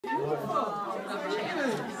Who's the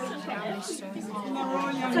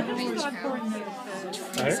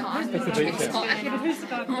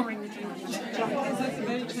guy pouring the tea?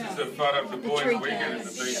 This is a photo of the boys' weekend at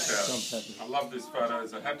the beach house. I love this photo.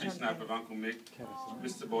 It's a happy snap of Uncle Mick,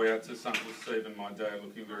 Mr. Boyatzis, Uncle Steve and my dad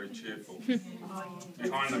looking very cheerful.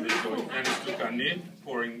 Behind them is Yanis Dukanir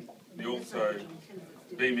pouring the also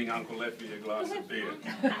beaming Uncle Leffy a glass of beer.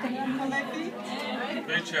 The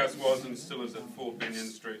beach house was and still is at 4 Benyon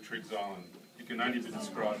Street, Triggs Island. It can only be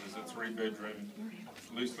described as a 3-bedroom,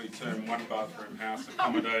 loosely termed 1-bathroom house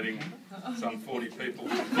accommodating some 40 people.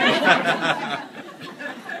 I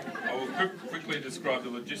will quickly describe the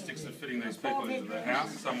logistics of fitting these people into the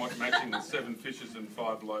house, somewhat matching the 7 fishes and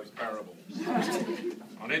 5 loaves parable.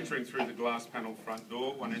 On entering through the glass panel front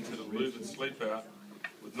door, one entered a louvered sleepout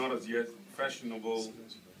with not as yet fashionable,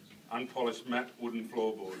 unpolished matte wooden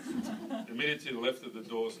floorboards. Immediately to the left of the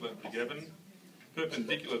door slept Big Evan.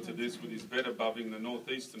 Perpendicular to this, with his bed above him, the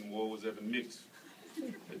northeastern wall was Evan Mick's.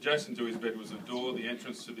 Adjacent to his bed was a door, the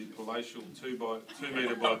entrance to the palatial 2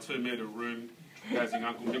 metre by 2 metre room housing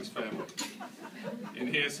Uncle Mick's family. In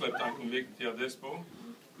here slept Uncle Mick Theodespo,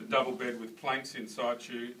 the double bed with planks in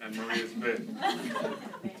situ and Maria's bed.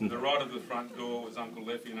 To the right of the front door was Uncle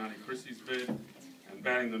Leffy and Auntie Chrissy's bed, and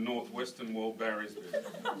banning the northwestern wall, Barry's bed.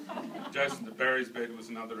 Adjacent to Barry's bed was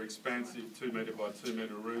another expansive 2 metre by 2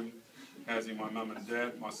 metre room housing my mum and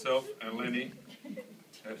dad, myself and Lenny,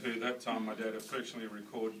 at who that time my dad affectionately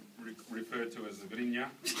referred to as the Grinja,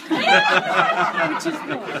 because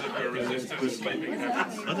of her resistant sleeping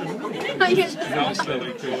habits. And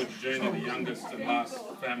ultimately George Jr., the youngest and last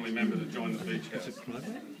family member to join the beach house.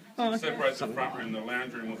 To separate the front room and the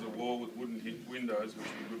lounge room was a wall with wooden windows which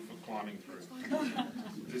were good for climbing through.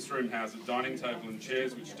 This room housed a dining table and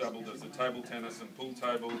chairs which doubled as a table tennis and pool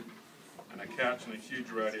table, and a couch and a huge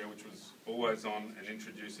radio which was always on and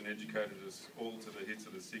introduced and educated us all to the hits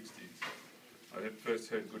of the 60s. I had first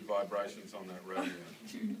heard Good Vibrations on that radio.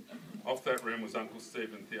 Off that room was Uncle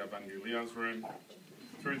Steve and Theo Bangulia's room.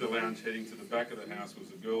 Through the lounge heading to the back of the house was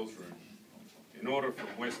the girls' room. In order from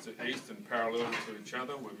west to east and parallel to each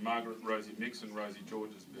other were Margaret Rosie Mix and Rosie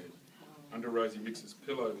George's bed. Under Rosie Mix's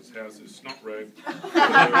pillow was housed her snot rag for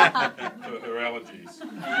her allergies.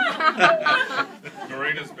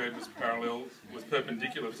 Marina's bed was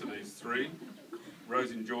perpendicular to these 3.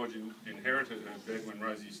 Rosie and George inherited her bed when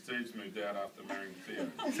Rosie Steves moved out after marrying Theo.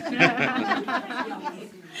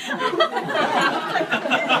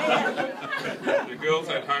 The girls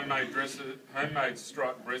had homemade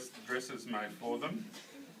striped dresses made for them.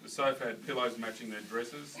 The sofa had pillows matching their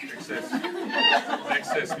dresses.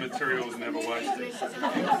 Excess material was never wasted.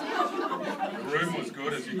 The room was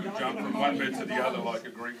good as you could jump from one bed to the other like a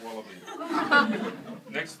Greek wallaby.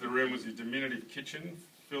 Next to the room was a diminutive kitchen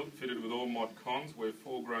fitted with all mod cons where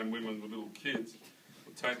 4 grown women with little kids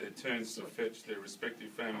would take their turns to fetch their respective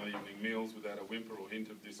family evening meals without a whimper or hint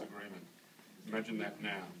of disagreement. Imagine that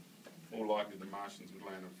now. More likely the Martians would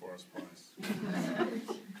land on Forest Place.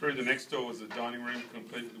 Through the next door was the dining room,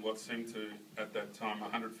 complete with what seemed to, at that time, a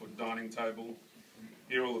 100-foot dining table.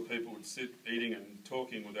 Here all the people would sit, eating and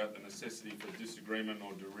talking without the necessity for disagreement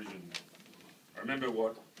or derision. I remember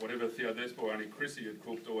whatever Theodespo or Auntie Chrissy had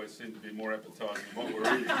cooked always seemed to be more appetising than what we're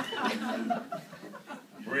eating.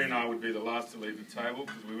 Maria and I would be the last to leave the table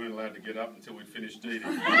because we weren't allowed to get up until we'd finished eating.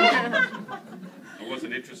 I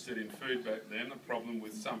wasn't interested in food back then, a problem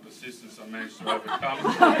with some persistence I managed to overcome.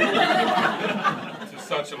 To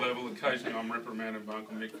such a level, occasionally I'm reprimanded by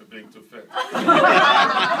Uncle Mick for being too fat.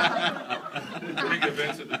 Big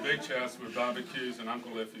events at the beach house were barbecues and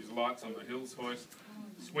Uncle Leffy's lights on the hills hoist,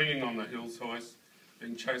 swinging on the hills hoist,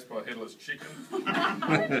 being chased by a headless chicken,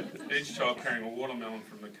 each child carrying a watermelon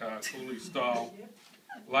from the car, coolie style,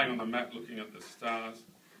 laying on the mat looking at the stars,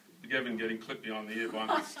 Big Evan getting clipped behind the ear by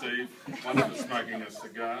Uncle Steve, one of us smoking a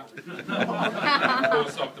cigar, and of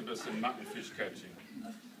course octopus and muttonfish catching.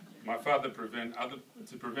 My father, to prevent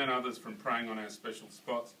others from preying on our special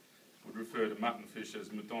spots, would refer to muttonfish as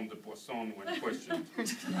mouton de poisson when questioned.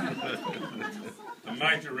 The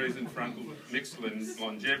major reason for Uncle Mick's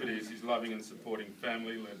longevity is his loving and supporting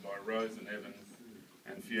family led by Rose and Evan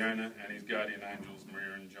and Fiona and his guardian angels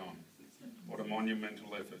Maria and John. What a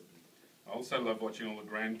monumental effort. I also love watching all the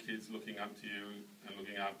grandkids looking up to you and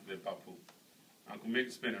looking after their papu. Uncle Mick,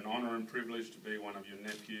 it's been an honour and privilege to be one of your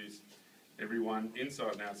nephews. Everyone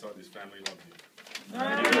inside and outside this family loves you.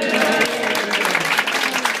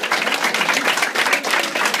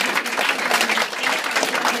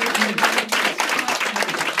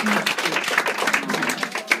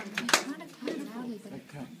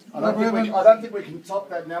 I don't think we can top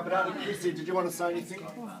that now, but Auntie Chrissy, did you want to say anything?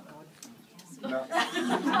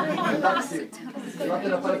 Relaxing. Lahat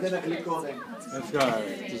na pala din recording. Let's go.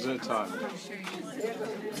 Dessert time.